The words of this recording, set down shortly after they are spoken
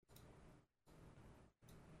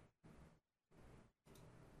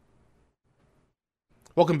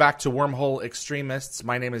Welcome back to Wormhole Extremists.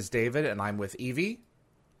 My name is David, and I'm with Yvie.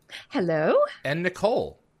 Hello. And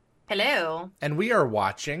Nicole. Hello. And we are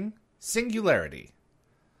watching Singularity,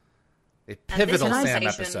 a pivotal Sam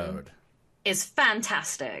episode. Is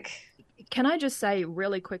fantastic. Can I just say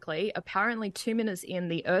really quickly, apparently 2 minutes in,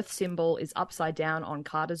 the Earth symbol is upside down on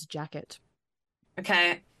Carter's jacket.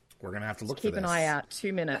 Okay. We're going to have to look for Keep this. an eye out.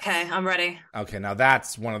 2 minutes. Okay, I'm ready. Okay, now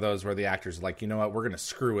that's one of those where the actors are like, you know what, we're going to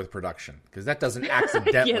screw with production, because that doesn't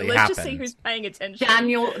accidentally happen. Yeah, let's just see who's paying attention.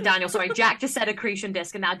 Jack just said accretion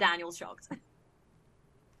disk, and now Daniel's shocked.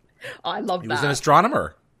 I love that. He was an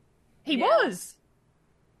astronomer. He was.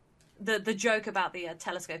 The joke about the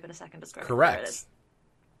telescope in a second description. Correct.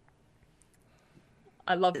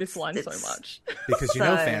 I love this line so much. Because you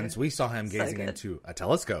know, fans, we saw him gazing into a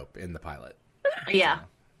telescope in the pilot. Yeah.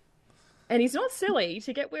 And he's not silly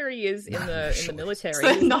to get where he is in the military.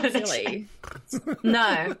 So he's not silly.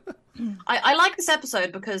 No. I like this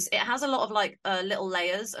episode because it has a lot of like little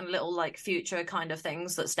layers and little like future kind of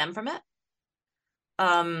things that stem from it.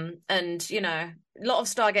 And you know, a lot of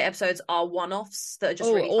Stargate episodes are one-offs that are just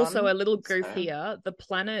really fun. Also a little goof here. The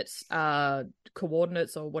planet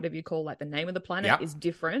coordinates, or whatever you call, like the name of the planet, is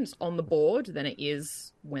different on the board than it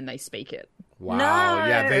is when they speak it. Wow. No.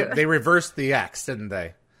 Yeah, they reversed the X, didn't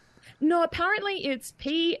they? No, apparently it's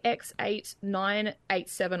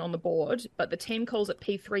PX8987 on the board, but the team calls it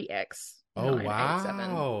P3X. Oh, wow.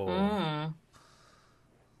 Mm.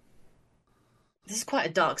 This is quite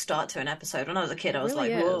a dark start to an episode. When I was a kid, I was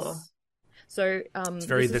like, whoa. So, it's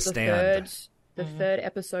very this The is Stand. The third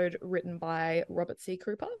episode written by Robert C.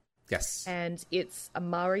 Cooper. Yes. And it's a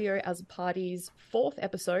Mario Azzopardi's fourth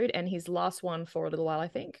episode and his last one for a little while, I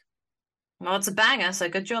think. Well, it's a banger, so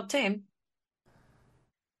good job, team.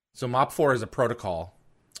 So Mop 4 is a protocol.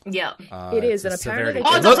 Yeah. It is, and apparently...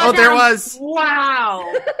 there was!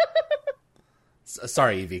 Wow!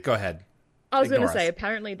 Sorry, Yvie, go ahead. I was going to say,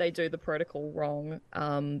 apparently they do the protocol wrong.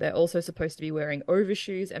 They're also supposed to be wearing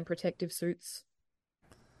overshoes and protective suits.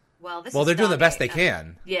 Well, they're doing the best they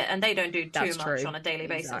can. Yeah, and they don't do too That's much true. on a daily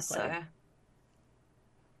basis, so...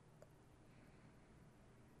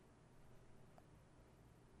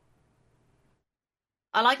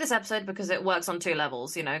 I like this episode because it works on two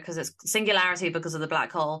levels, you know, because it's Singularity because of the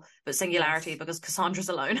black hole, but Singularity because Cassandra's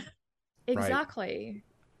alone. Exactly.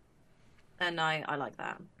 And I like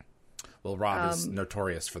that. Well, Rob is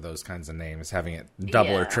notorious for those kinds of names, having it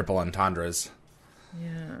double or triple entendres.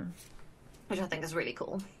 Yeah. Which I think is really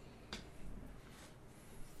cool.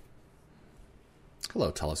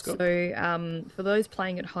 Hello, Telescope. So, for those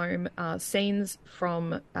playing at home, scenes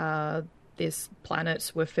from this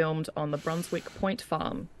planet were filmed on the Brunswick Point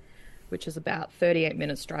Farm, which is about 38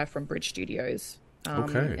 minutes drive from Bridge Studios.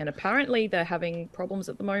 Okay. And apparently they're having problems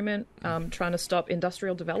at the moment trying to stop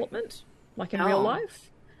industrial development, like in real life.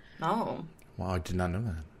 Oh. Wow, I did not know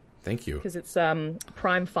that. Thank you. Because it's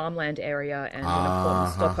prime farmland area and an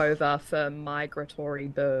important stopover for migratory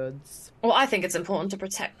birds. Well, I think it's important to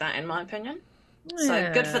protect that, in my opinion. Yeah,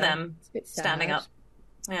 so good for them it's a bit standing sad. up.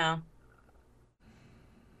 Yeah.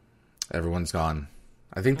 Everyone's gone.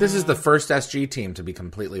 I think this is the first SG team to be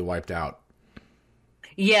completely wiped out.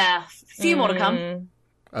 Yeah. A few more to come.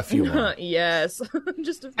 A few more. Yes.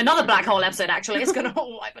 Just Another black hole episode, actually. It's going to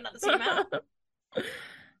wipe another team out.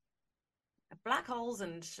 Black holes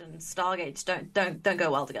and Stargates don't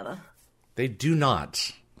go well together. They do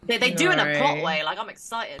not. They do in a plot way. Like, I'm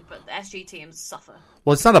excited, but the SG teams suffer.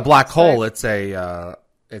 Well, it's not a black hole. It's a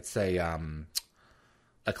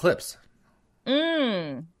eclipse.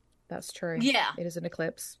 That's true. Yeah. It is an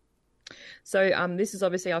eclipse. So this is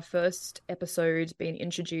obviously our first episode being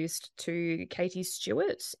introduced to Katie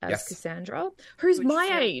Stewart as Cassandra, who's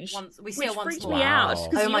my age. We see her once freaked more. me out.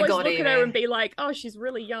 Oh my God, look at Evie. her and be like, oh, she's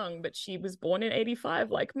really young, but she was born in 85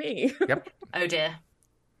 like me. Yep. Oh dear.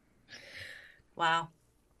 Wow.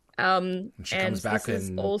 And she comes back this is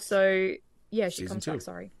in also she season comes 2. back,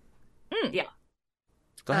 sorry. Yeah.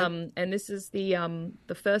 Go ahead. And this is the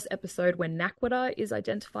first episode when Nakwita is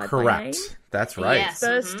identified by Correct. name. That's right. Yes.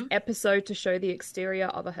 First episode to show the exterior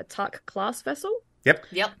of a Hatuk class vessel. Yep.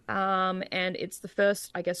 And it's the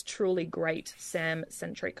first, I guess, truly great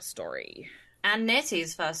Sam-centric story. And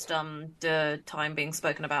Nettie's first time being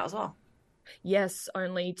spoken about as well. Yes,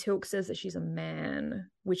 only Tilk says that she's a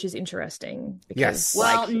man, which is interesting. Because, Yes.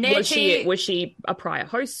 Well, Nettie was she a prior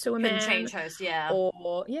host to a man? can change host, yeah.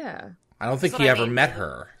 Or I don't think That's he what I ever mean. met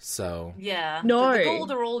her, so... Yeah. No. The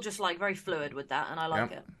Gould are all just like very fluid with that, and I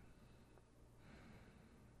like it.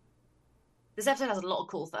 This episode has a lot of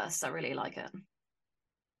cool firsts. I really like it.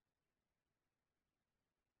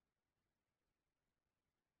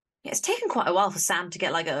 Yeah, it's taken quite a while for Sam to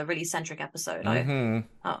get like a really centric episode.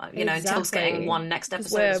 Tilt's getting one next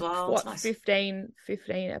episode as well. What, nice. 15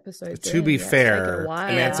 episodes? To be fair, while.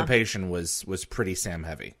 Emancipation was pretty Sam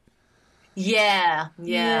heavy. Yeah.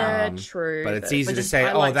 True. But it's easy to say,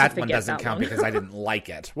 that one doesn't count because I didn't like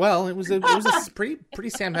it. Well, it was a pretty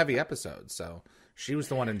Sam heavy episode. So she was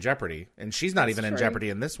the one in jeopardy, and she's not even in jeopardy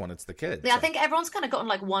in this one. It's the kids. Yeah, so. I think everyone's kind of gotten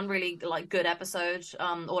like one really like good episode,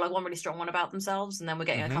 or like one really strong one about themselves, and then we're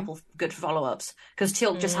getting a couple good follow-ups because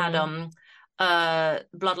Teal'c just had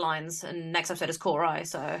Bloodlines, and next episode is Core Eye,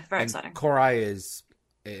 so very exciting. Core Eye is,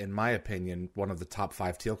 in my opinion, one of the top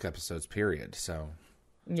 5 Teal'c episodes. Period. So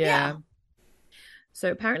yeah.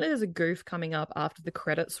 So apparently there's a goof coming up after the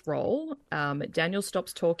credits roll. Daniel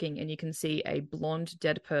stops talking, and you can see a blonde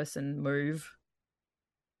dead person move.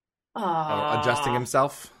 Adjusting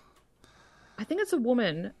himself. I think it's a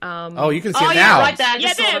woman. You can see it now. Right there.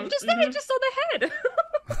 Just on the head.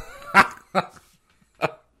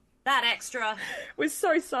 That extra was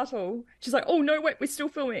so subtle. She's like, "Oh no, wait, we're still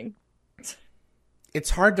filming."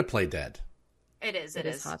 It's hard to play dead. It is. It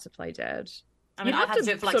is hard to play dead. I mean, I've had to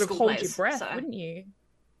do it for like sort school of hold plays, your breath, wouldn't you?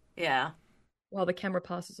 Yeah. While the camera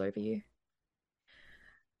passes over you.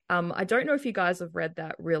 I don't know if you guys have read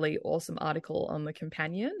that really awesome article on The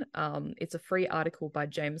Companion. It's a free article by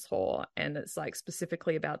James Hoare, and it's like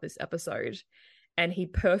specifically about this episode. And he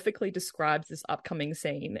perfectly describes this upcoming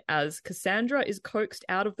scene as Cassandra is coaxed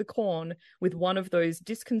out of the corn with one of those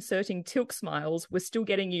disconcerting Teal'c smiles we're still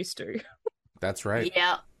getting used to. That's right.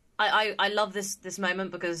 Yeah. I love this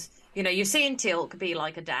moment because, you've seen Teal'c be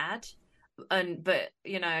like a dad, but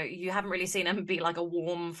you haven't really seen him be like a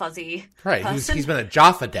warm, fuzzy person. He's been a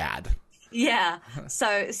Jaffa dad. Yeah.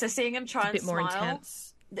 So seeing him try and bit more smile,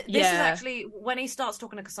 intense. This is actually when he starts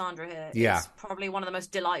talking to Cassandra here. Yeah. It's probably one of the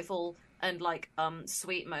most delightful and like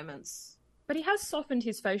sweet moments. But he has softened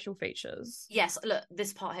his facial features. Yes. Look,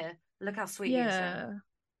 this part here. Look how sweet he is. Here.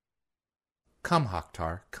 Come,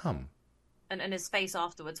 Hoktar, come. And his face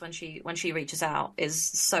afterwards when she reaches out is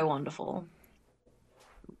so wonderful.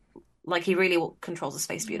 Like he really controls his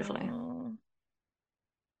face beautifully. Aww.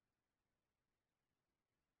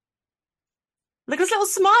 Look at his little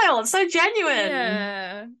smile. It's so genuine.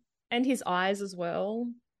 Yeah. And his eyes as well.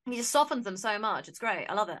 He just softens them so much. It's great.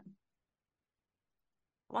 I love it.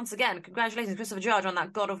 Once again, congratulations, Christopher Judge, on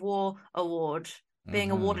that God of War award.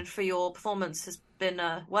 Being awarded for your performance has been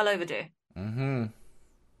well overdue. Mm-hmm.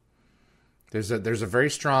 There's a very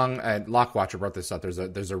strong Lockwatcher brought this up.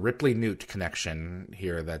 There's a Ripley Newt connection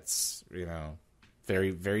here that's very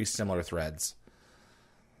very similar threads.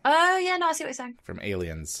 Oh yeah, no, I see what you're saying. From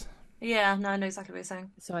Aliens. Yeah, no, I know exactly what you're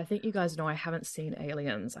saying. So I think you guys know I haven't seen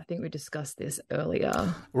Aliens. I think we discussed this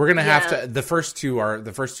earlier. We're gonna have to. The first two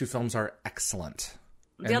films are excellent.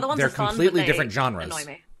 The other ones they're are fun, completely but different genres. Annoy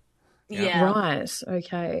me. Yeah. Right.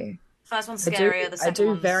 Okay. First one's scarier. The second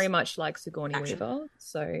one's very much like Sigourney action. Weaver.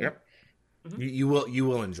 So yep. Mm-hmm. You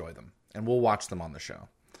will enjoy them, and we'll watch them on the show.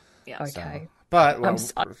 Yeah. Okay. So, but I'm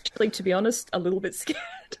actually, to be honest, a little bit scared.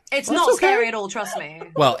 It's not scary at all. Trust me.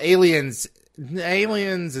 Well, Aliens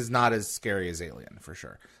is not as scary as Alien for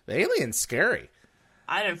sure. The Alien's scary.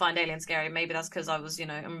 I don't find Alien scary. Maybe that's because I was,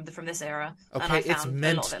 I'm from this era. Okay, and I it's found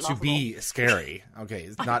meant a lot of it to be scary. Okay,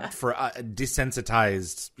 it's not for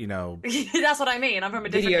desensitized. That's what I mean. I'm from a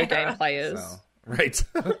different video era. game players. So, right.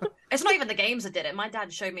 It's not even the games that did it. My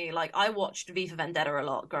dad showed me, like, I watched V for Vendetta a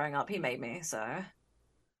lot growing up. He made me, so,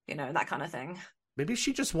 that kind of thing. Maybe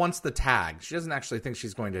she just wants the tag. She doesn't actually think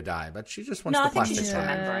she's going to die, but she just wants the plastic she's just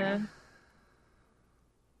tag. remembering.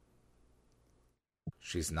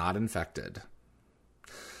 She's not infected.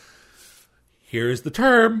 Here's the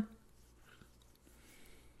term.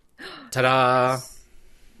 Ta-da!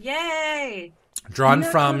 Yay! Drawn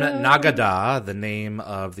from Nagada, the name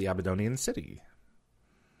of the Abydonian city.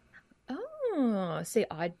 Oh, see,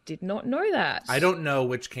 I did not know that. I don't know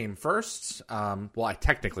which came first. Well, I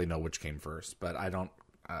technically know which came first, but I don't.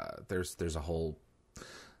 There's a whole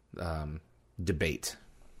debate.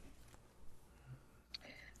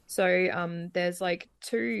 So there's like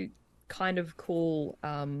two kind of cool,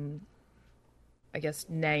 I guess,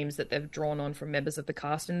 names that they've drawn on from members of the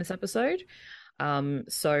cast in this episode.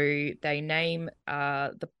 So they name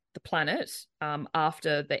the planet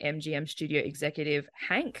after the MGM studio executive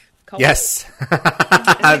Hank Cole. Yes,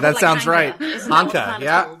 that sounds right. Hanka,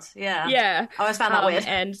 yeah. Yeah. I always found that weird.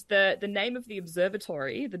 And the name of the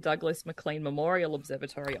observatory, the Douglas MacLean Memorial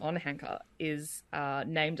Observatory on Hanka, is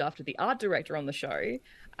named after the art director on the show.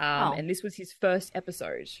 And this was his first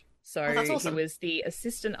episode. So that's awesome. He was the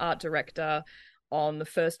assistant art director on the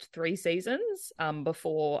first 3 seasons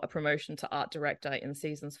before a promotion to art director in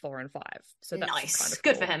seasons 4 and 5. So that's nice. kind of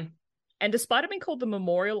good cool. for him. And despite it being called the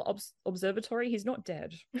Memorial Observatory, he's not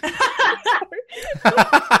dead.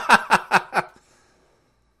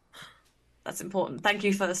 That's important. Thank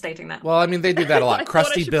you for stating that. Well, I mean, they do that a lot.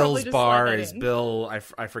 Krusty Bill's just bar slide that is in. Bill.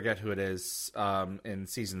 I forget who it is. In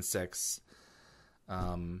season 6,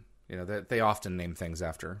 they often name things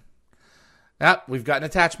after. Yep, we've got an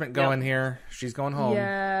attachment going here. She's going home.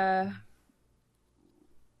 Yeah.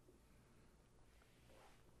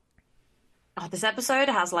 Oh, this episode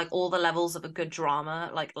has like all the levels of a good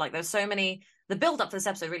drama. Like there's so many. The build up to this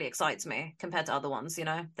episode really excites me compared to other ones. You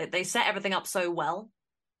know, they set everything up so well.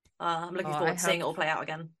 I'm looking forward to seeing it all play out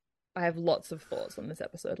again. I have lots of thoughts on this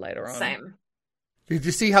episode later on. Same. Did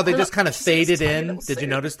you see how they just kind of faded in? Did you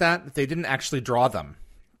notice that? They didn't actually draw them.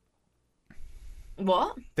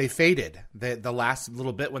 What? They faded. The last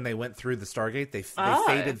little bit when they went through the Stargate, they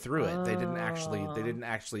faded through it. They didn't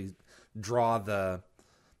actually draw the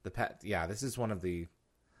pet. Yeah, this is one of the.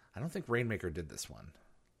 I don't think Rainmaker did this one.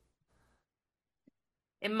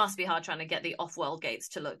 It must be hard trying to get the off-world gates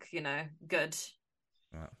to look, good.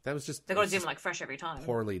 That was just. They got to do them like fresh every time.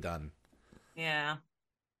 Poorly done. Yeah.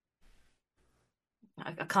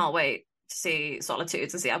 I can't wait to see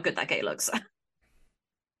Solitudes and see how good that gate looks.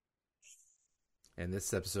 In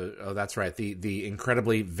this episode, that's right, the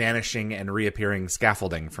incredibly vanishing and reappearing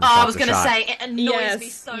scaffolding from I shot was to going to shot. say, it annoys me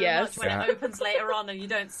so much when Yeah. it opens later on and you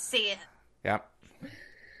don't see it. Yep.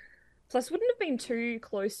 Plus, wouldn't have been too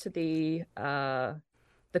close to the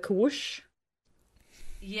Kawoosh.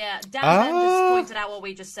 Yeah, Dan Ben just pointed out what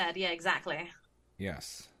we just said. Yeah, exactly.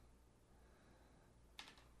 Yes.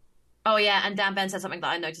 Oh, yeah, and Dan Ben said something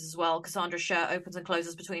that I noticed as well. Cassandra's shirt opens and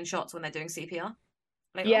closes between shots when they're doing CPR.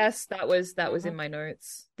 Yes, that was in my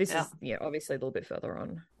notes. This Yeah. is obviously a little bit further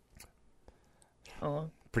on. Oh,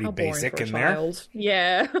 Pretty how boring basic for a in child.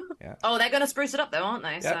 Yeah. Yeah. Oh, they're going to spruce it up though, aren't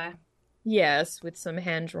they? Yep. So Yes, with some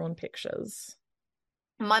hand-drawn pictures.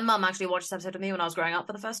 my mum actually watched this episode with me when I was growing up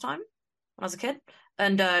for the first time when I was a kid,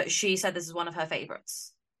 and she said this is one of her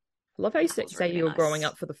favorites. I love how you That was say really you were nice. growing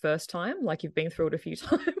up for the first time, like you've been through it a few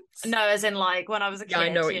times. No, as in like when I was a kid. Yeah, I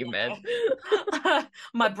know what you know. meant.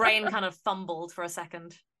 My brain kind of fumbled for a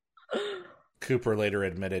second. Cooper later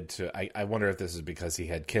admitted to, I wonder if this is because he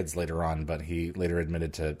had kids later on, but he later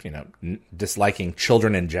admitted to, disliking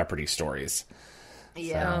children in Jeopardy stories.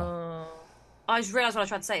 Yeah. Oh. I just realised what I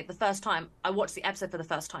tried to say. The first time, I watched the episode for the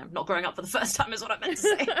first time. Not growing up for the first time is what I meant to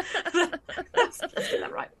say. Let's do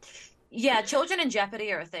that right. Yeah, children in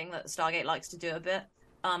Jeopardy are a thing that Stargate likes to do a bit.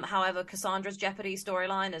 However, Cassandra's Jeopardy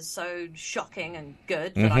storyline is so shocking and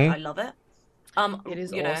good that I love it. It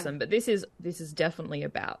is awesome, but this is definitely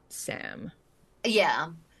about Sam. Yeah.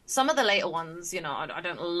 Some of the later ones, I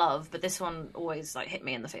don't love, but this one always hit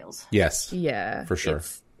me in the feels. Yes. Yeah, For sure.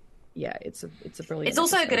 It's a brilliant. It's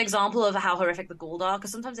also a good episode. example of how horrific the Gould are,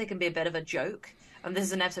 because sometimes they can be a bit of a joke. And this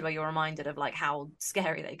is an episode where you're reminded of how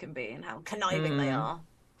scary they can be and how conniving they are.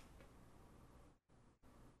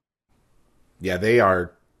 Yeah, they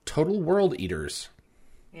are total world eaters.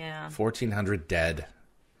 Yeah. 1,400 dead.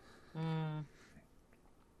 God,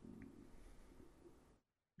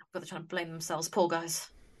 they're trying to blame themselves. Poor guys.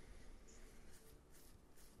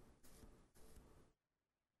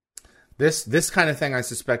 This kind of thing, I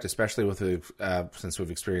suspect, especially with since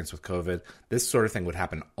we've experienced with COVID, this sort of thing would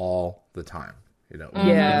happen all the time.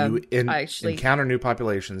 Yeah, when you actually encounter new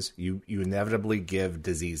populations, you inevitably give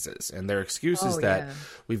diseases, and their excuse is that yeah.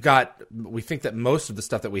 we think that most of the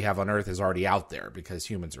stuff that we have on Earth is already out there because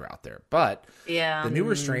humans are out there, but Yeah. the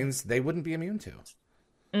newer strains they wouldn't be immune to.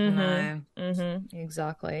 No.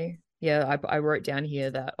 Exactly. Yeah, I wrote down here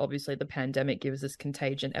that obviously the pandemic gives this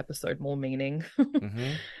Contagion episode more meaning.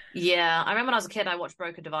 Yeah, I remember when I was a kid, I watched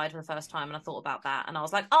Broken Divide for the first time, and I thought about that, and I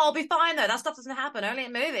was like, "Oh, I'll be fine though. That stuff doesn't happen only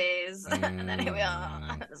in movies." And then here we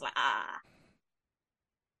are. It's like,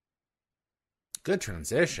 Good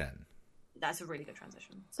transition. that's a really good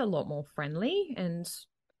transition. It's a lot more friendly and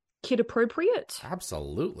kid appropriate.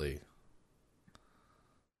 Absolutely.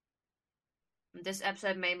 This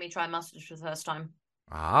episode made me try mustard for the first time.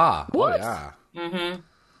 What? Oh yeah. Mm-hmm. Yeah,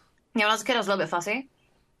 when I was a kid, I was a little bit fussy,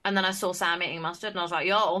 and then I saw Sam eating mustard, and I was like,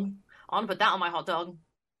 "Yo, I want to put that on my hot dog."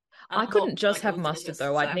 And I couldn't just it have was mustard delicious,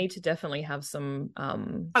 though. so- I'd need to definitely have some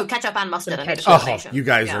ketchup and mustard. Some and ketchup. Oh, combination. you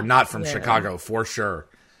guys Yeah. are not from Yeah. Chicago for sure.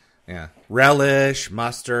 Yeah, relish,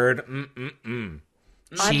 mustard,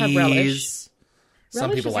 I'd have relish. cheese. Some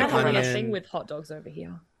relish people is like not really a thing onion. with hot dogs over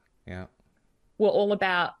here. Yeah. We're all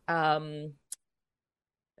about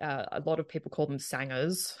a lot of people call them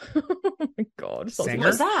sangers. God. Sanger?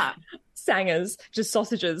 What's that? Sangers, just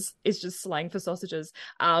sausages. It's just slang for sausages.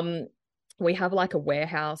 We have like a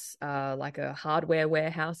warehouse, like a hardware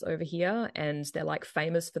warehouse over here, and they're like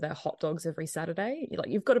famous for their hot dogs every Saturday. Like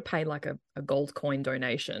you've got to pay like a gold coin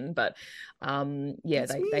donation, but yeah,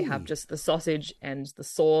 they have just the sausage and the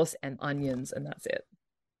sauce and onions, and that's it.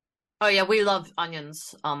 Oh yeah, we love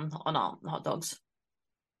onions on our hot dogs.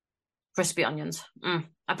 Crispy onions.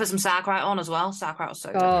 I put some sauerkraut on as well. Sauerkraut is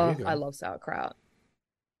so good. Oh, I love sauerkraut.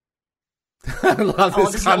 I love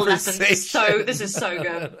this this little lesson. conversation. This is so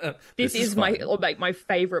good. This is my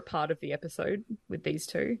favorite part of the episode with these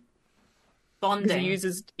two. Bonding. He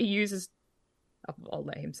uses. I'll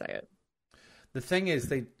let him say it. The thing is,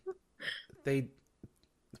 they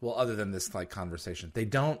well, other than this like conversation,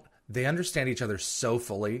 they understand each other so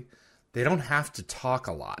fully. They don't have to talk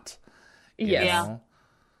a lot. Yeah.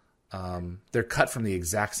 They're cut from the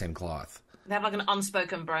exact same cloth. They have like an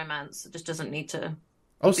unspoken bromance. It just doesn't need to.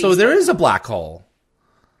 Oh, so there is a black hole.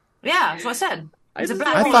 Yeah, that's what I said. It's a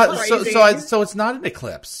black I hole. thought so. It's not an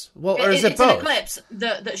eclipse. Well, or is it both? It's an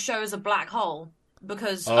eclipse that shows a black hole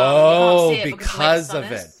because you oh, can't see it because the of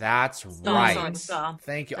sun it. is. That's Star, right. sorry, star.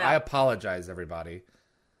 Thank you. Yeah. I apologize, everybody.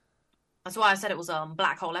 That's why I said it was a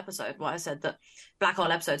black hole episode. Why I said that black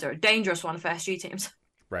hole episodes are a dangerous one for SG teams.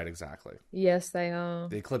 Right, exactly. Yes, they are.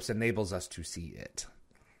 The eclipse enables us to see it.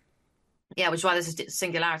 Yeah, which is why this is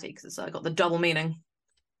Singularity, because it's got the double meaning.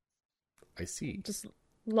 I see. Just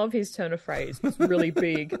love his turn of phrase. It's really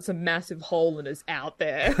big. It's a massive hole and it's out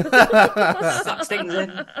there. Sucks things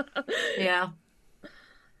in. Yeah.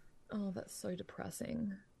 Oh, that's so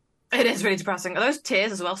depressing. It is really depressing. Are those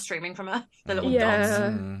tears as well streaming from her? The little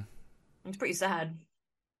dots. It's pretty sad.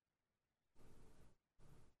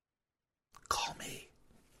 Call me.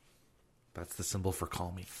 That's the symbol for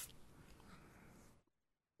call me.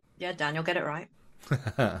 Yeah, Dan, you'll get it right.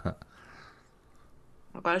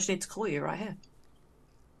 I just need to call you right here.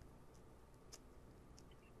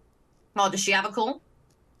 Oh, does she have a call?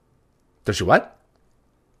 Does she what?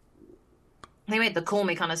 They made the call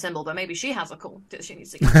me kind of symbol, but maybe she has a call that she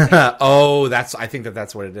needs to get. Oh, I think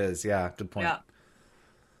that's what it is. Yeah, good point. Yeah.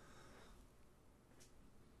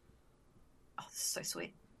 Oh, this is so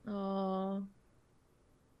sweet. Oh.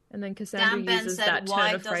 And then Cassandra Dan Ben uses said, that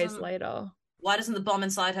turn of phrase later. Why doesn't the bomb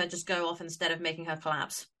inside her just go off instead of making her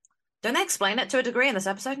collapse? Don't they explain it to a degree in this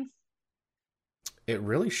episode? It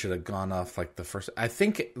really should have gone off like the first. I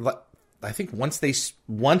think once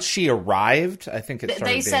she arrived, I think it started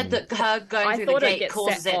They said that her going through the gate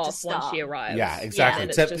causes it to start. Once she arrives. Yeah, exactly.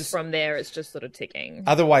 And it's just from there, it's just sort of ticking.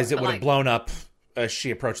 Otherwise, it would have blown up as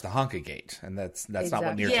she approached the Honka Gate, and that's not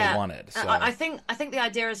what Nearly wanted. So. I think the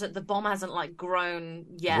idea is that the bomb hasn't like grown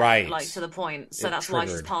yet, right. like to the point, so that's why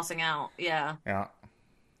she's passing out. Yeah. Yeah.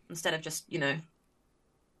 Instead of just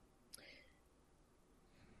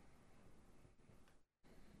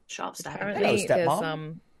sharp stabbing. Apparently,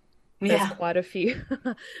 there's quite a few.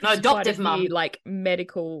 No, adoptive mum, like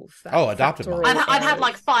medical. Adoptive mum. I've had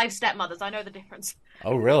like 5 stepmothers. I know the difference.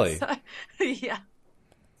 Oh, really? So, yeah.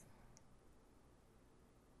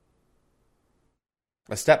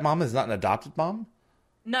 A stepmom is not an adopted mom?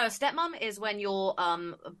 No, a stepmom is when you're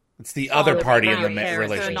it's the other party in the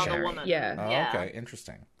relationship. Another woman. Yeah. Oh, yeah. Okay,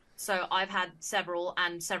 interesting. So I've had several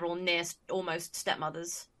near almost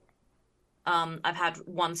stepmothers. I've had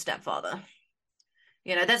one stepfather.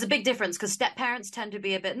 There's a big difference because step-parents tend to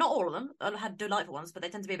be a bit, not all of them, I had delightful ones, but they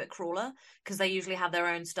tend to be a bit crawler because they usually have their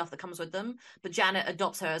own stuff that comes with them. But Janet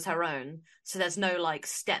adopts her as her own, so there's no like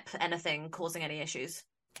step anything causing any issues.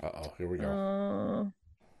 Uh-oh, here we go.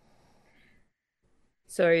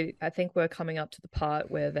 So I think we're coming up to the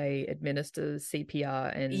part where they administer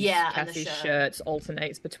CPR and Cassie's shirt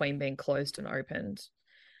alternates between being closed and opened.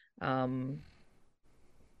 So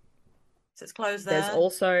it's closed there. There's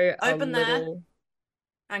also open a little... there.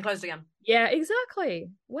 And closed again. Yeah, exactly.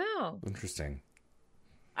 Wow. Interesting.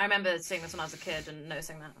 I remember seeing this when I was a kid and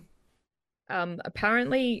noticing that.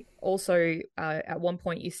 Apparently, also, at one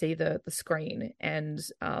point you see the screen and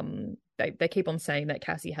they keep on saying that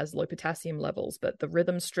Cassie has low potassium levels, but the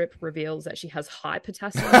rhythm strip reveals that she has high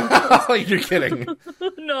potassium levels. You're kidding.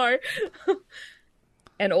 No.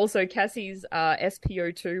 And also Cassie's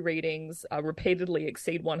SpO2 readings repeatedly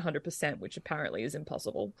exceed 100%, which apparently is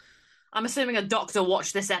impossible. I'm assuming a doctor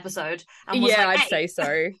watched this episode and was I'd say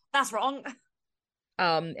so. That's wrong.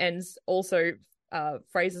 And also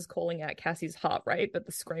Fraser's calling out Cassie's heart rate, but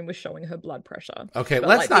the screen was showing her blood pressure. Okay,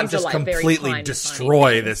 let's not just completely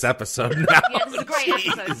destroy this episode now. Yeah, this is a great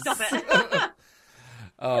episode. Stop it.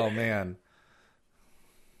 Oh, man.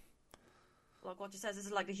 Like what just says, this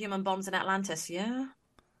is like the human bombs in Atlantis, yeah?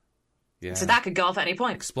 Yeah. So that could go off at any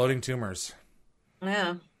point. Exploding tumors.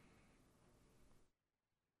 Yeah.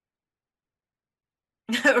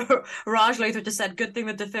 Raj Luthor just said, "Good thing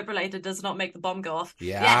the defibrillator does not make the bomb go off."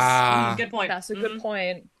 Yeah. Yes, good point. That's a good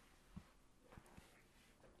point.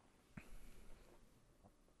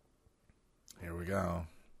 Here we go.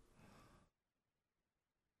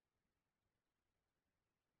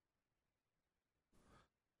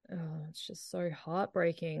 Oh, it's just so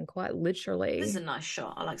heartbreaking, quite literally. This is a nice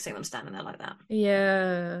shot. I like seeing them standing there like that.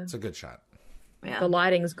 Yeah. It's a good shot. Yeah. The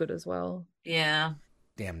lighting's good as well. Yeah.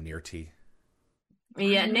 Damn Nirti.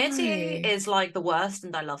 Yeah, Nitty is like the worst,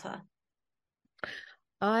 and I love her.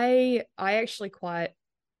 I actually quite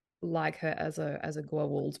like her as a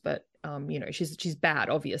Goa'uld, but she's bad,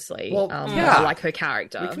 obviously. Well, yeah. I like her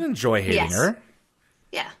character. We can enjoy hating her.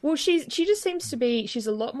 Yeah. Well, she just seems to be. She's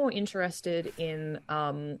a lot more interested in,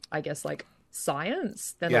 I guess, like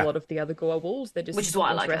science than a lot of the other Goa'ulds. They're just which is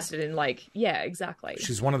why I like her. interested in exactly.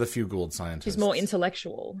 She's one of the few Goa'uld scientists. She's more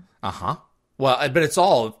intellectual. Well, but it's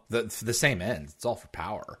all the same end. It's all for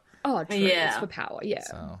power. Oh, true. Yeah. It's for power. Yeah.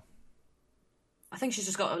 So. I think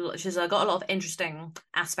she's got a lot of interesting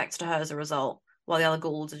aspects to her as a result. While the other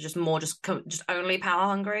Goa'ulds are just only power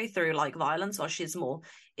hungry through like violence, or she's more,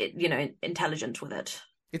 intelligent with it.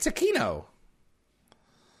 It's a Kino.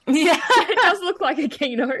 Yeah, it does look like a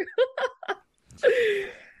Kino.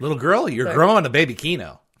 Little girl, you're growing a baby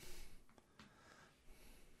Kino.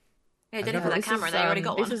 Yeah, didn't put that camera. They already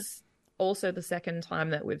got one. This is also the second time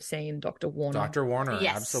that we've seen Dr. Warner. Dr. Warner,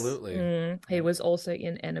 yes. Absolutely. He was also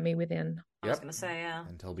in Enemy Within. I was going to say, yeah.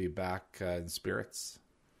 And he'll be back in spirits.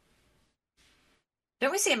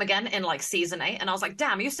 Don't we see him again in like season 8? And I was like,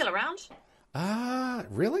 damn, are you still around?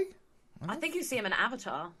 Really? I think you see him in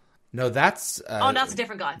Avatar. No, that's... that's a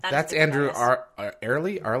different guy. That's Andrew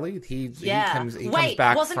Arlie? He comes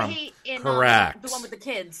back wasn't from... he in Correct. The one with the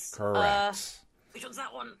kids? Correct. Which one's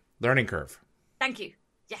that one? Learning Curve. Thank you.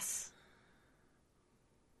 Yes.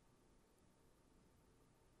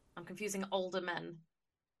 I'm confusing older men.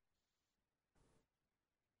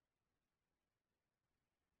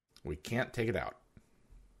 We can't take it out.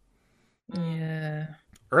 Yeah.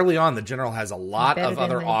 Early on, the general has a lot of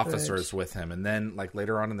other officers could. with him, and then like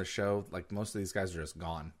later on in the show, like most of these guys are just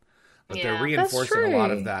gone. But Yeah. they're reinforcing a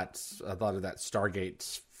lot of that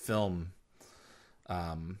Stargate film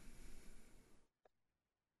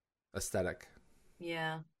aesthetic.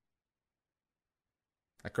 Yeah.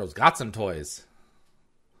 That girl's got some toys.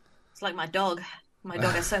 It's like my dog. My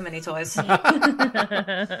dog has so many toys.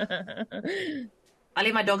 I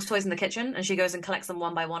leave my dog's toys in the kitchen, and she goes and collects them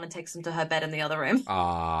one by one and takes them to her bed in the other room.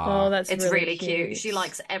 Oh, it's really cute. She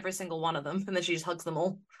likes every single one of them, and then she just hugs them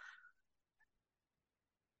all.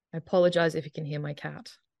 I apologize if you can hear my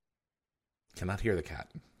cat. Cannot hear the cat.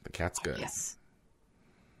 The cat's good. Yes.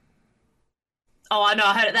 Oh, I know.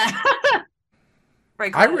 I heard it there.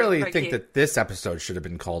 Very cool, I really very think cute. that this episode should have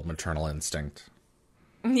been called Maternal Instinct.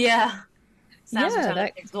 Yeah. Sounds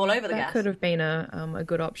that all over the gas. That could have been a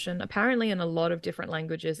good option. Apparently, in a lot of different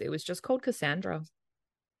languages, it was just called Cassandra.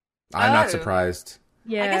 I'm not surprised.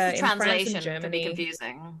 Yeah, I guess the in France and translation Germany can be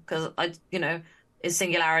confusing because is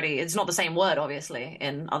singularity. It's not the same word, obviously,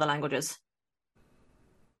 in other languages.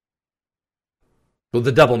 Well,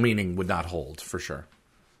 the double meaning would not hold for sure.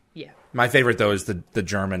 Yeah. My favorite though is the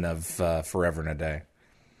German of Forever and a Day.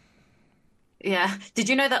 Yeah. Did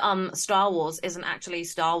you know that Star Wars isn't actually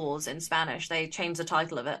Star Wars in Spanish? They changed the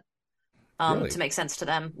title of it Really? to make sense to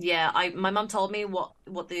them. Yeah. My mum told me what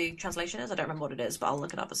the translation is. I don't remember what it is, but I'll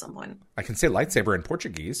look it up at some point. I can say lightsaber in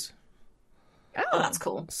Portuguese. Oh, that's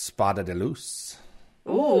cool. Espada de luz.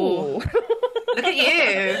 Ooh. Look at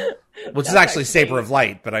you. Which is actually saber of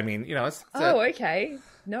light, but I mean, it's okay.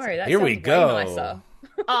 No, that Here we sounds go. way nicer.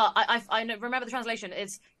 I remember the translation.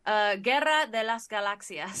 It's Guerra de las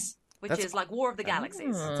Galaxias, which is like War of the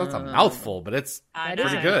Galaxies. That's a mouthful, but it's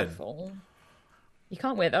pretty good. Mouthful. You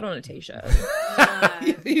can't wear that on a t-shirt.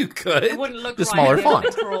 You could. It wouldn't look just right. smaller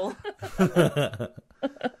It'd be font. cruel.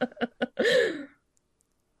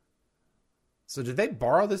 So did they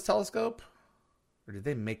borrow this telescope? Or did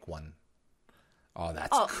they make one? Oh,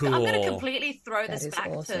 that's cool. I'm going to completely throw this back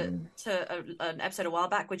awesome. to an episode a while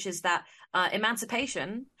back, which is that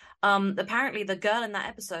Emancipation, apparently the girl in that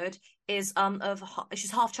episode is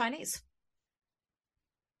she's half Chinese.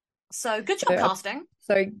 So good job casting.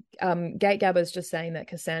 So Gate Gabba's just saying that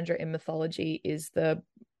Cassandra in mythology is the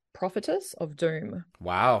prophetess of doom.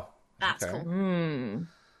 Wow. That's okay. cool.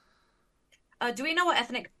 Do we know what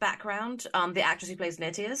ethnic background the actress who plays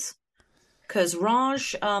Nitty is? Because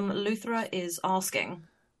Raj Luthra is asking.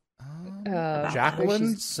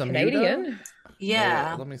 Jacqueline Samuda? Canadian.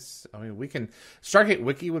 Yeah. Let me. We can. Stargate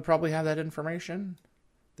Wiki would probably have that information.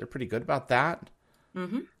 They're pretty good about that.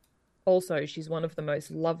 Mm-hmm. Also, she's one of the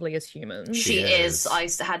most loveliest humans. She is. I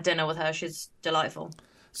had dinner with her. She's delightful.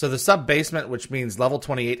 So the sub-basement, which means level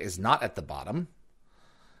 28 is not at the bottom.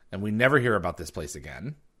 And we never hear about this place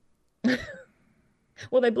again.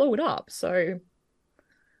 Well, they blew it up, so...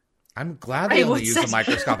 I'm glad they only use a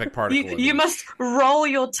microscopic particle. You must roll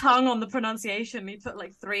your tongue on the pronunciation. You put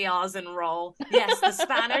like 3 R's in roll. Yes, the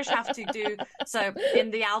Spanish have to do... So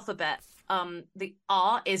in the alphabet, the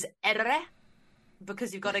R is R,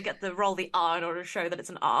 because you've got to roll the R in order to show that it's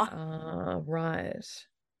an R. Right.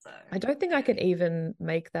 So, I don't think I can even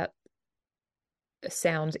make that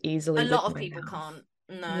sound easily. A lot of people can't.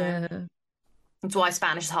 No. Yeah. That's why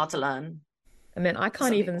Spanish is hard to learn. I mean, I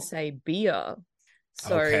can't even say beer.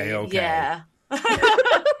 So, okay. Yeah.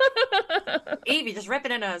 Yvie just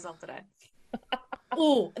ripping in herself today.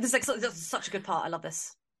 Oh, this is such a good part. I love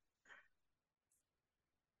this.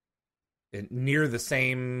 Near the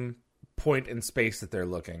same point in space that they're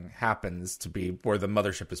looking happens to be where the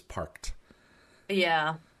mothership is parked.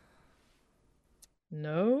 Yeah.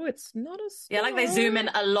 No, it's not a star. Yeah, like they zoom in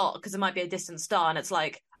a lot because it might be a distant star, and it's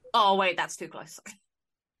like, oh wait, that's too close.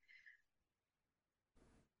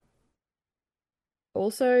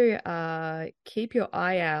 Also, keep your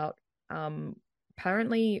eye out.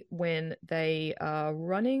 Apparently, when they are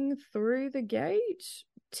running through the gate,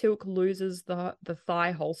 Tilk loses the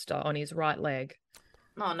thigh holster on his right leg.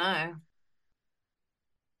 Oh no!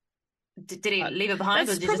 Did he leave it behind,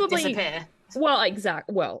 or did he just disappear?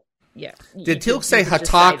 Well, yeah. Did Tilk say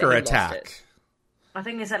hatak or attack? I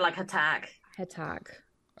think they said like hatak. Hatak.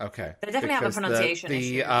 Okay. They definitely have a pronunciation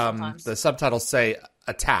issue sometimes. The subtitles say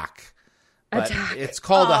attack, but it's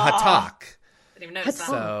called a hatak. Didn't even notice that.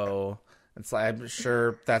 So it's like, I'm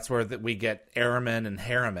sure that's where we get airman and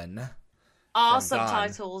harriman. Our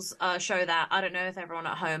subtitles show that. I don't know if everyone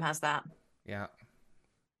at home has that. Yeah.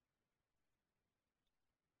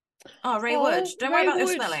 Oh, Ray Wood. Don't worry about your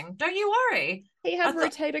spelling. Don't you worry. He had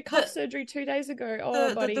rotator cuff surgery 2 days ago.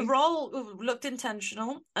 Oh, buddy. The role looked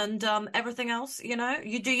intentional, and everything else,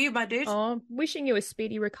 you do you, my dude. Oh, wishing you a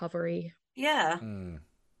speedy recovery. Yeah. Hope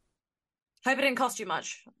it didn't cost you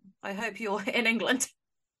much. I hope you're in England.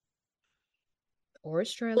 Or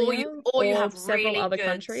Australia. Or you have several really other good,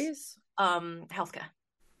 countries. Healthcare.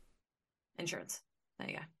 Insurance. There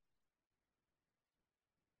you go.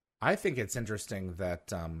 I think it's interesting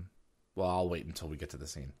that, well, I'll wait until we get to the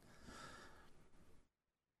scene.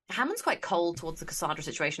 Hammond's quite cold towards the Cassandra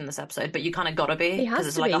situation in this episode, but you kind of gotta be, because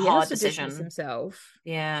it's like be. a hard decision. Himself.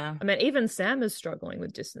 Yeah. I mean, even Sam is struggling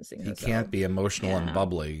with distancing He herself. can't be emotional and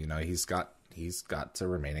bubbly. He's got to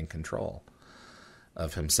remain in control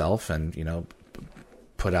of himself and,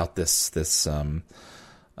 put out this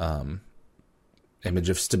image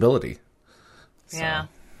of stability. So. Yeah.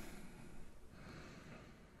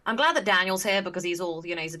 I'm glad that Daniel's here because he's all,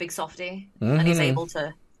 he's a big softie and he's able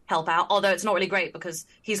to help out. Although it's not really great because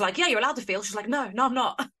he's like, yeah, you're allowed to feel. She's like, no, I'm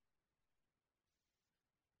not.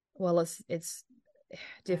 Well, it's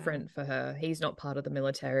different for her. He's not part of the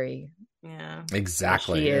military. Yeah.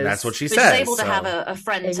 Exactly. And that's what she so says. She's able to have a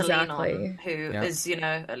friend to lean on who is,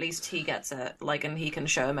 at least he gets it, and he can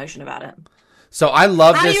show emotion about it. So I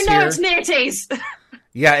love How this do you know here. it's Nertes?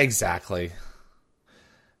 Yeah, exactly.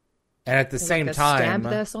 And at the same time, stab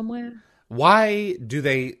there somewhere. Why do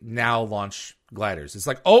they now launch gliders? It's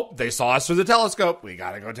like, oh, they saw us through the telescope. We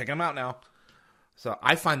got to go take them out now. So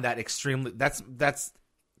I find that extremely. That's it's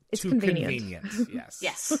too convenient. Yes.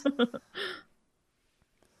 Yes.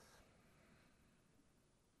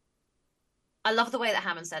 I love the way that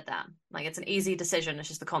Hammond said that. Like, it's an easy decision. It's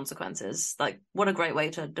just the consequences. Like, what a great way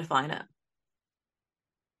to define it.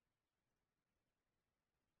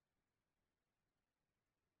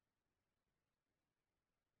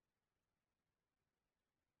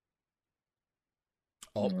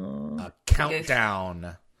 Oh, a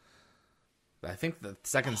countdown. I think the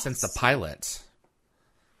second since the pilot.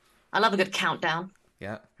 I love a good countdown.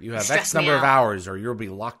 Yeah, you have X number of hours or you'll be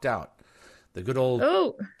locked out. The good old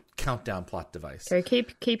countdown plot device. So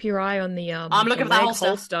keep your eye on the I'm looking for that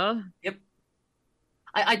holster. Yep.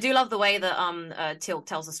 I do love the way that Tilk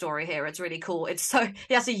tells the story here. It's really cool. It's so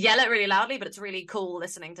he has to yell it really loudly, but it's really cool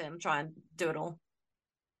listening to him try and do it all.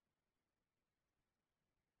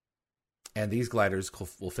 And these gliders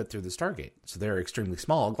will fit through the Stargate, so they're extremely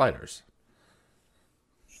small gliders.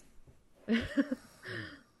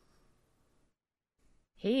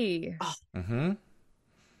 He. Oh. Mm-hmm.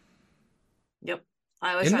 Yep.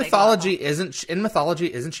 In mythology,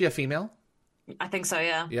 isn't she a female? I think so.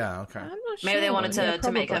 Yeah. Yeah. Okay. I'm not sure. Maybe they wanted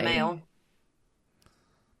to make her male.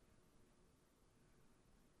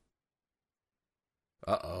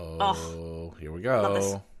 Uh-oh. Here we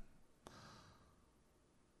go.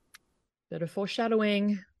 Bit of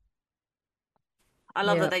foreshadowing. I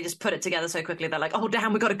love that they just put it together so quickly. They're like, oh,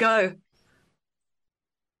 damn, we got to go.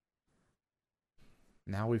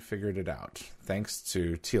 Now we've figured it out. Thanks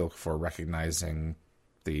to Teal'c for recognizing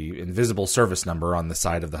the invisible service number on the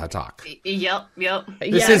side of the Hatak. Yep.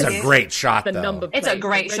 This is a great shot, though. Number plate, it's a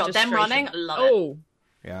great shot. Them running, love it.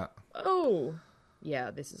 Yeah. Oh.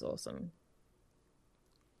 Yeah, this is awesome.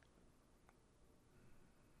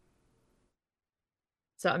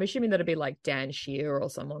 So I'm assuming that'd be like Dan Shear or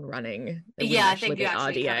someone running. Yeah, I think you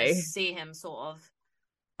actually kind of see him sort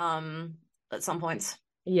of at some points.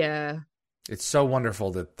 Yeah. It's so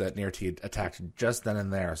wonderful that Nearty attacked just then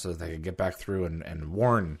and there so that they could get back through and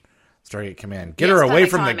warn Stargate Command. Get her away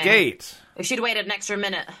from the gate! If she'd waited an extra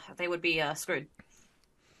minute, they would be screwed.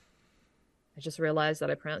 I just realized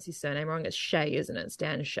that I pronounced his surname wrong. It's Shay, isn't it? It's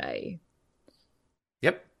Dan Shay.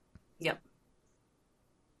 Yep.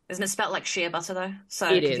 Isn't it spelled like shea butter, though?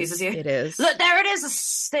 So it confuses you. It is. Look, there it is, a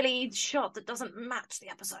silly shot that doesn't match the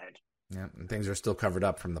episode. Yeah, and things are still covered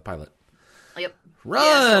up from the pilot. Yep.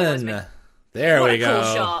 Run! Yeah, there what we a go.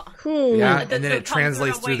 Cool shot. Cool. Yeah, and then it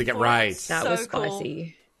translates through to get right. That was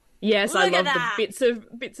spicy. Yes, Look I love that. the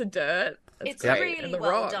bits of dirt. That's It's great. really and the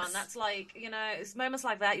well rocks. done. That's like, it's moments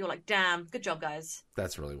like that you're like, damn, good job, guys.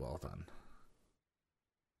 That's really well done.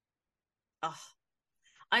 Ugh.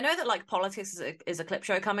 I know that like politics is a clip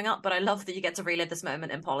show coming up, but I love that you get to relive this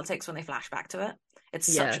moment in politics when they flash back to it. It's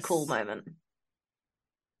such a cool moment.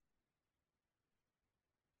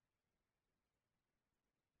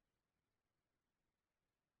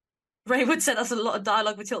 Raywood said that's a lot of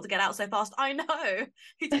dialogue for Teal'c to get out so fast. I know.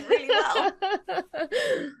 He did really well.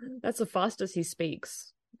 That's the fastest he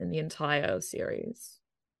speaks in the entire series.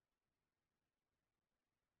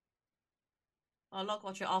 Oh,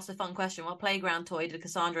 Lockwatcher asked a fun question. What playground toy did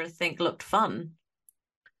Cassandra think looked fun?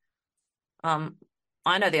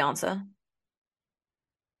 I know the answer.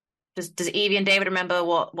 Does Yvie and David remember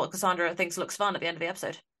what Cassandra thinks looks fun at the end of the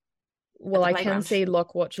episode? Well, I can see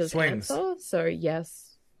Lockwatcher's Swings. answer, so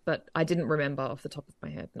yes. But I didn't remember off the top of my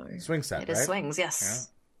head, no. Swing set, It is right? swings, yes.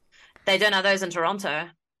 Yeah. They don't have those in Toronto,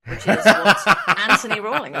 which is what Anthony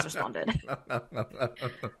Rawlings responded.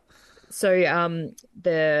 So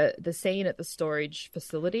the scene at the storage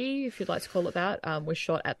facility, if you'd like to call it that, was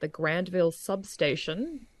shot at the Grandville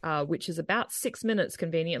substation, which is about 6 minutes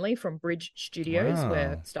conveniently from Bridge Studios,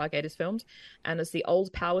 where Stargate is filmed, and it's the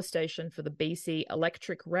old power station for the BC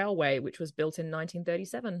Electric Railway, which was built in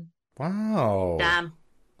 1937. Wow. Damn.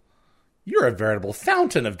 You're a veritable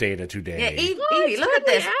fountain of data today. Yeah, Yvie, look at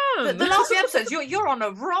this. am. The last few episodes, you're on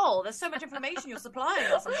a roll. There's so much information you're supplying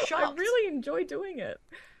us. I'm shocked. I really enjoy doing it.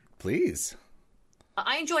 Please.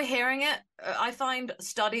 I enjoy hearing it. I find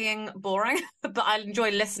studying boring, but I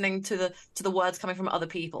enjoy listening to the words coming from other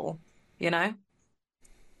people.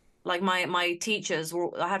 Like my teachers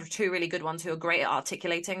I had two really good ones who are great at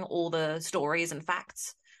articulating all the stories and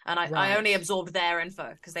facts. And I only absorbed their info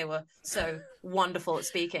because they were so wonderful at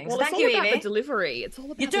speaking. Well, so thank you, about Yvie. the delivery. It's all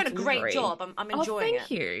about You're doing the a great delivery. job. I'm enjoying thank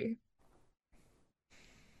you.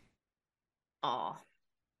 Oh,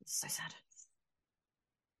 it's so sad.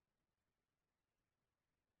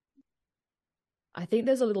 I think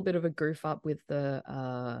there's a little bit of a goof up with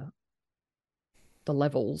the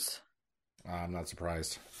levels. I'm not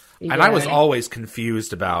surprised. Yeah. And I was always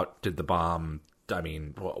confused about, did the bomb,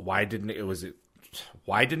 why didn't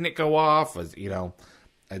it go off?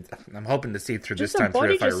 I'm hoping to see through just this time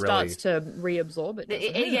through if I just really starts to reabsorb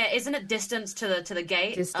it. Yeah, isn't it distance to the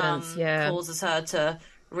gate? Distance, yeah, causes her to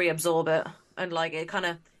reabsorb it, and like it kind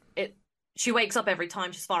of she wakes up every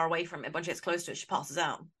time she's far away from it. When she gets close to it, she passes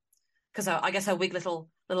out because I guess her weak little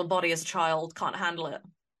body as a child can't handle it.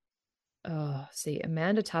 Oh, see,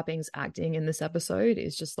 Amanda Tapping's acting in this episode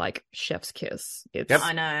is just like chef's kiss.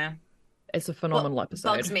 I know. It's a phenomenal episode.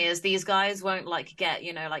 What bugs me is these guys won't get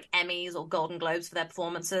like Emmys or Golden Globes for their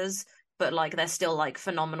performances, but like they're still like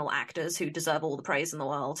phenomenal actors who deserve all the praise in the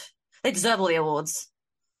world. They deserve all the awards.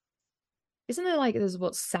 Isn't there there's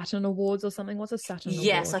Saturn Awards or something? What's a Saturn Award?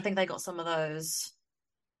 Yes, I think they got some of those.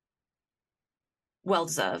 Well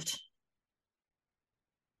deserved.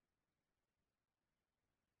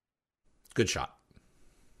 good shot.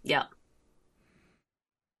 Yeah.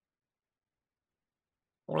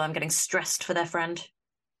 Well, I'm getting stressed for their friend.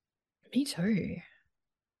 Me too.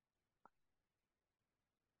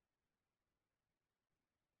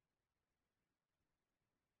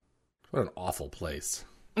 What an awful place.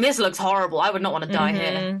 This looks horrible. I would not want to die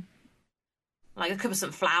here. Like, there could be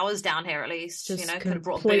some flowers down here at least. Just could have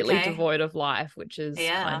brought a completely bouquet. devoid of life, which is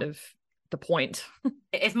kind of the point.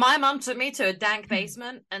 If my mum took me to a dank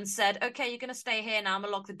basement and said, "Okay, you're gonna stay here now, I'm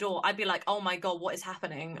gonna lock the door," I'd be like, "Oh my god, what is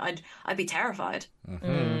happening?" I'd be terrified.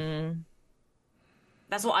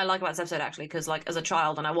 That's what I like about this episode, actually, because like as a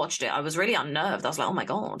child, when I watched it, I was really unnerved. I was like, "Oh my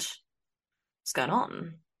god, what's going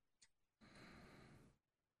on?"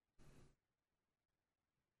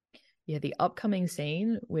 Yeah, the upcoming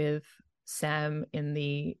scene with Sam in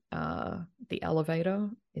the elevator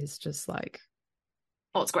is just like,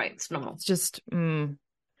 Oh, it's great. It's phenomenal. it's just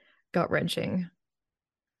gut-wrenching.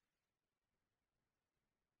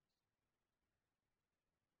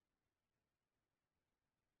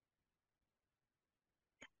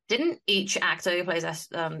 Didn't each actor who plays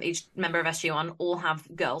each member of SG1 all have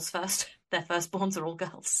girls first? Their firstborns are all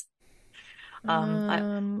girls. I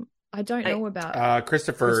don't know about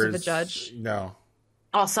Christopher Judge. No.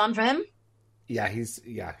 Oh, son for him? Yeah, he's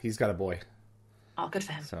got a boy. Oh, good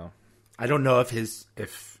for him. So I don't know if he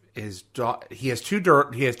has two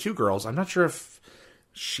girls. I'm not sure if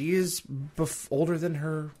she is older than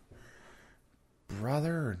her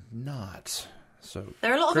brother or not. So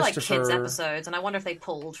there are a lot of like kids episodes, and I wonder if they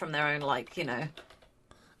pulled from their own Okay,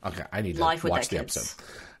 I need to life with watch the kids. episode.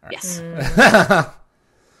 Right. Yes.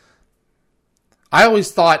 I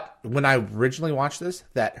always thought when I originally watched this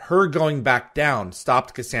that her going back down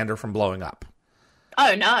stopped Cassandra from blowing up.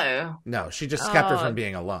 Oh no. No, she just kept her from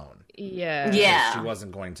being alone. Yeah. Yeah. She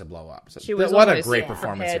wasn't going to blow up. So She was what a great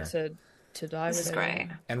performance here. To die This with is her. great.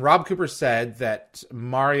 And Rob Cooper said that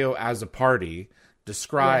Mario as a party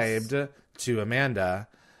described to Amanda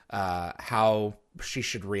how she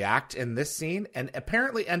should react in this scene, and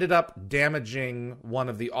apparently ended up damaging one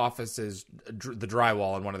of the offices, the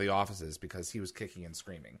drywall in one of the offices, because he was kicking and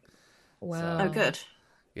screaming. Wow. Oh, good.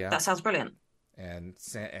 Yeah, That sounds brilliant. And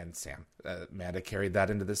Sam, Amanda carried that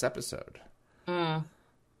into this episode.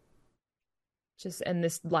 Just and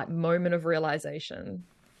this like moment of realization.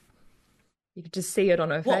 You could just see it on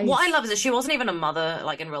her face. What I love is that she wasn't even a mother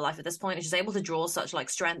like in real life at this point, and she's able to draw such like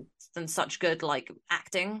strength and such good like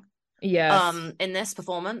acting. Yes. In this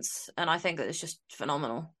performance, and I think that it's just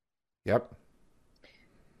phenomenal. Yep.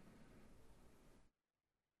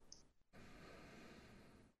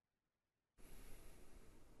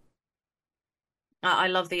 I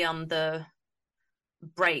love the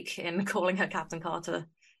break in calling her Captain Carter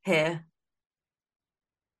here.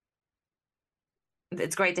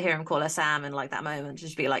 It's great to hear him call her Sam in like that moment.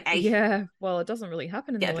 Just be like, "Hey." Yeah. Well, it doesn't really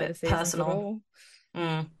happen in Get the a later bit seasons personal. at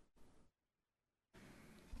all.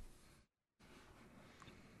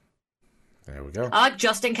 There we go.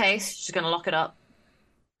 Just in case, she's gonna lock it up.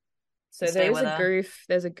 So Stay there's with a her. goof.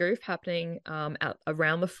 There's a goof happening at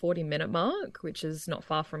around the 40-minute mark, which is not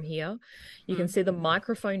far from here. You can see the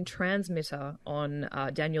microphone transmitter on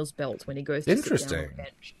Daniel's belt when he goes to sit down on the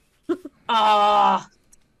bench. Ah,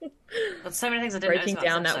 there's so many things I didn't Breaking notice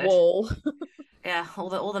about down this that episode. wall. Yeah, all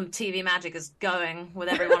the TV magic is going with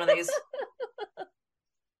every one of these.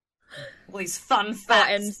 All these fun facts.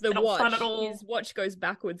 And the They're not watch. fun at all. His watch goes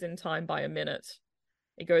backwards in time by a minute.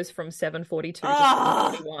 It goes from 7:42 to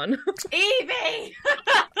Ah. 7:41. Evie!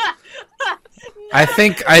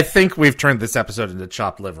 I think we've turned this episode into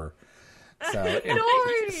chopped liver. So,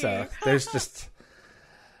 so there's just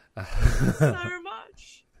so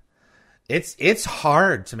much. it's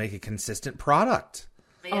hard to make a consistent product.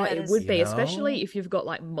 Yeah, It is. would be, You know? especially if you've got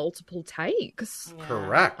like multiple takes. Yeah.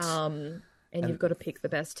 Correct. And you've got to pick the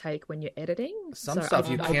best take when you're editing. Some stuff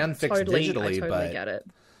you can fix totally, digitally, I totally but get it.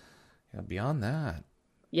 yeah, beyond that,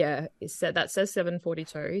 Yeah, that says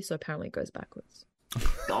 7:42, so apparently it goes backwards.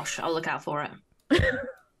 Gosh, I'll look out for it.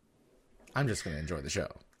 I'm just going to enjoy the show.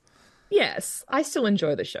 Yes, I still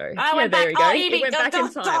enjoy the show. I went there back. we go. Evie, It went back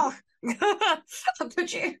in time. I'll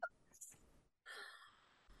put you.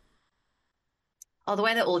 Oh, the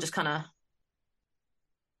way they're all just kind of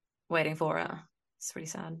waiting for it. It's pretty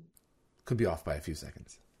sad. Could be off by a few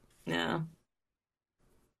seconds. Yeah.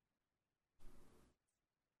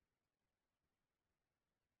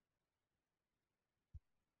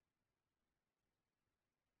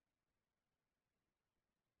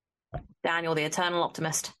 Daniel, the eternal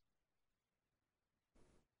optimist.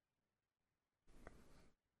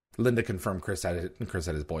 Linda confirmed Chris had it, and Chris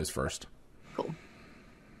had his boys first. Cool.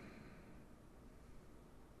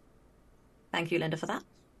 Thank you, Linda, for that.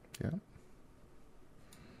 Yeah.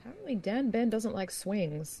 Apparently Dan Ben doesn't like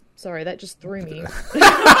swings. Sorry, that just threw me.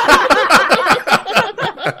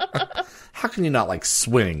 How can you not like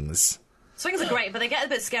swings? Swings are great, but they get a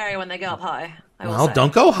bit scary when they go up high. I will Well, say.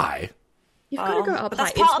 don't go high. You've got to go up but high.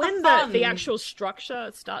 that's It's part of the when fun. the actual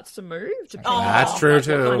structure starts to move. Depending Oh, on That's true like,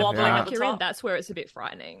 too. wobbling Yeah. at the you're in, top. that's where it's a bit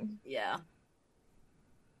frightening. Yeah.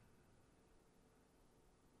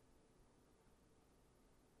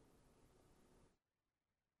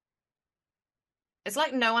 It's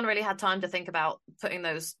like no one really had time to think about putting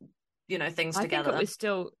those, things I together. think it was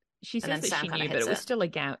still. She And then says that Sam she kinda knew, but hits it was it. still a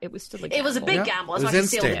gamble. It was still a gamble. It was a big Yeah, gamble. it That's was why she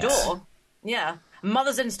sealed the instinct. door. Yeah.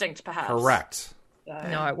 Mother's instinct, perhaps. Correct.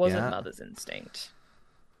 No, it wasn't Yeah. Mother's instinct.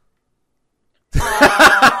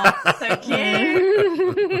 Oh, so cute.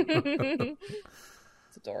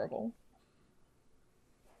 It's adorable.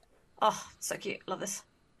 Oh, so cute. Love this.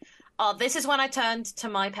 Oh, this is when I turned to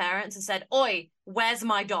my parents and said, "Oi, where's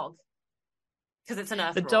my dog?" Because it's an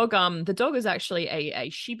Earth The rule. dog, the dog is actually a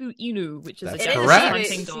Shiba Inu, which is That's a It is correct. a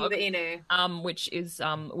hunting dog, Shiba Inu. which is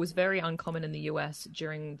was very uncommon in the US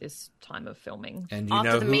during this time of filming. And you After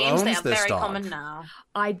know the who memes, they owns are this very dog? common now.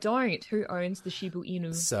 I don't. Who owns the Shiba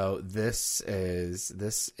Inu? So this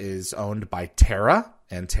is owned by Tara,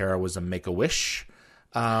 and Tara was a Make-A-Wish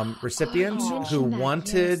recipient you who mentioned that.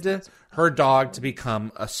 wanted Yes, her dog to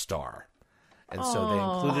become a star. And so they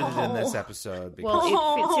included it in this Oh. episode. Well, Because,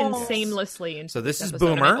 it fits in Yes. seamlessly into So this is episode, I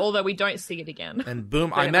mean, Boomer. although we don't see it again. and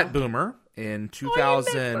Boom, I met Boomer in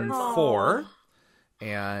 2004.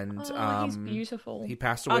 And He's beautiful. he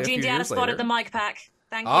passed away Oh, a few Gene Deanna years spotted later. the mic pack.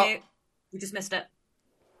 Thank Oh. you. We just missed it.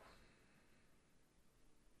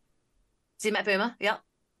 So you met Boomer? Yep.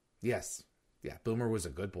 Yes. Yeah, Boomer was a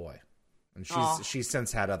good boy. And Aw. she's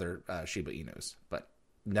since had other Shiba Inus, but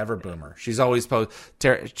never Boomer. She's always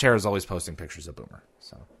Tara's always posting pictures of Boomer.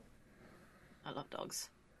 So I love dogs.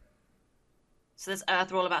 So this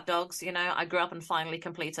Earth rule about dogs, I grew up and finally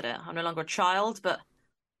completed it. I'm no longer a child, but,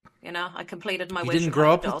 I completed my you wish. didn't of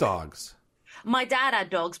grow having up a with dog. dogs. My dad had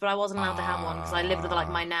dogs, but I wasn't allowed to have one because I lived with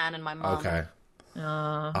my nan and my mum. Okay.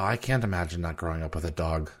 I can't imagine not growing up with a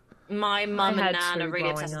dog. My mum I and had nan two are really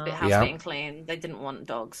growing obsessed with up. the house Yeah. being clean. They didn't want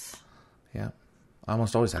dogs. Yeah. I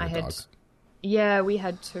almost always had I a had, dog. yeah, we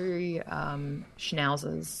had two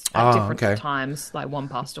schnauzers Oh, at different okay. times. Like one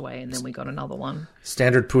passed away, and then we got another one.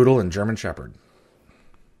 Standard Poodle and German Shepherd.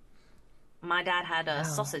 My dad had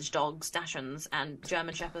sausage dogs, Dachshunds, and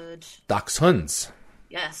German Shepherd. Dachshunds.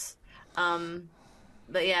 Yes.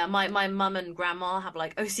 But yeah, my mum and grandma have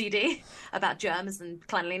like OCD about germs and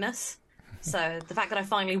cleanliness. So the fact that I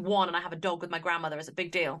finally won and I have a dog with my grandmother is a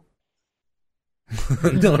big deal.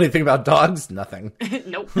 Know anything about dogs? Nothing.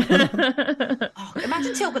 Nope. Oh,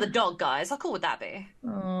 imagine Teal with a dog, guys. How cool would that be?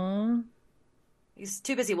 Aww. He's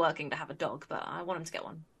too busy working to have a dog, but I want him to get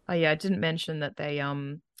one. Oh yeah, I didn't mention that they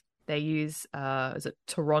use is it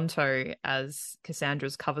Toronto as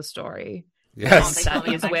Cassandra's cover story. Yes. They That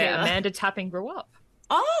call it is where Vancouver. Amanda Tapping grew up.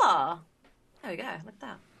 Ah! There we go. Look at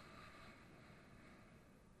that.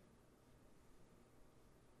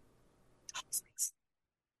 Oh, snakes.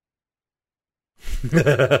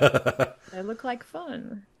 They look like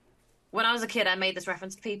fun. When I was a kid, I made this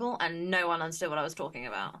reference to people, and no one understood what I was talking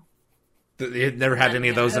about. You never had any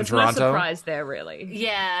of those in There's no Toronto? surprise there, really.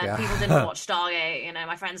 Yeah, Yeah. people didn't watch Stargate.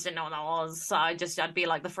 My friends didn't know what that was, so I'd be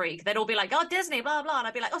like the freak. They'd all be like, "Oh, Disney, blah blah," and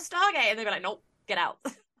I'd be like, "Oh, Stargate," and they'd be like, "Nope, get out."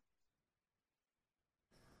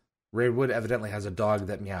 Ray Wood evidently has a dog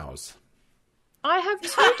that meows. I have two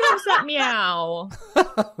dogs that meow.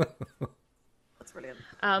 That's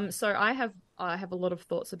brilliant. So I have a lot of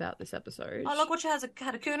thoughts about this episode. Oh, look, what she had a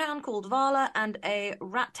coonhound called Vala and a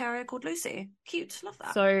rat terrier called Lucy. Cute, love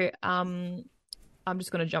that. So I'm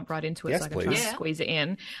just going to jump right into it Yes, so I can try please. and squeeze it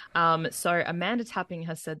in. So Amanda Tapping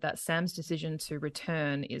has said that Sam's decision to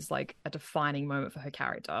return is like a defining moment for her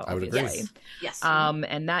character, I would obviously. agree. Yes.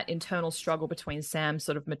 And that internal struggle between Sam's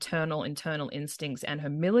sort of maternal internal instincts and her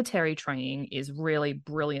military training is really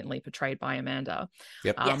brilliantly portrayed by Amanda.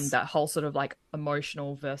 Yep. Yes. That whole sort of like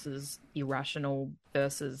emotional versus irrational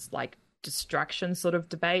versus like distraction sort of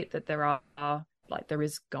debate that there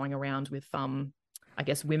is going around with I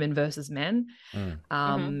guess women versus men.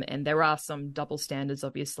 And there are some double standards,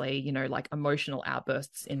 obviously, like emotional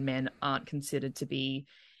outbursts in men aren't considered to be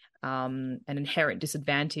an inherent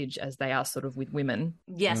disadvantage as they are sort of with women.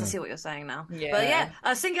 Yes, I see what you're saying now. Yeah. But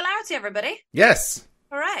yeah, Singularity, everybody. Yes.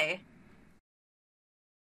 Hooray.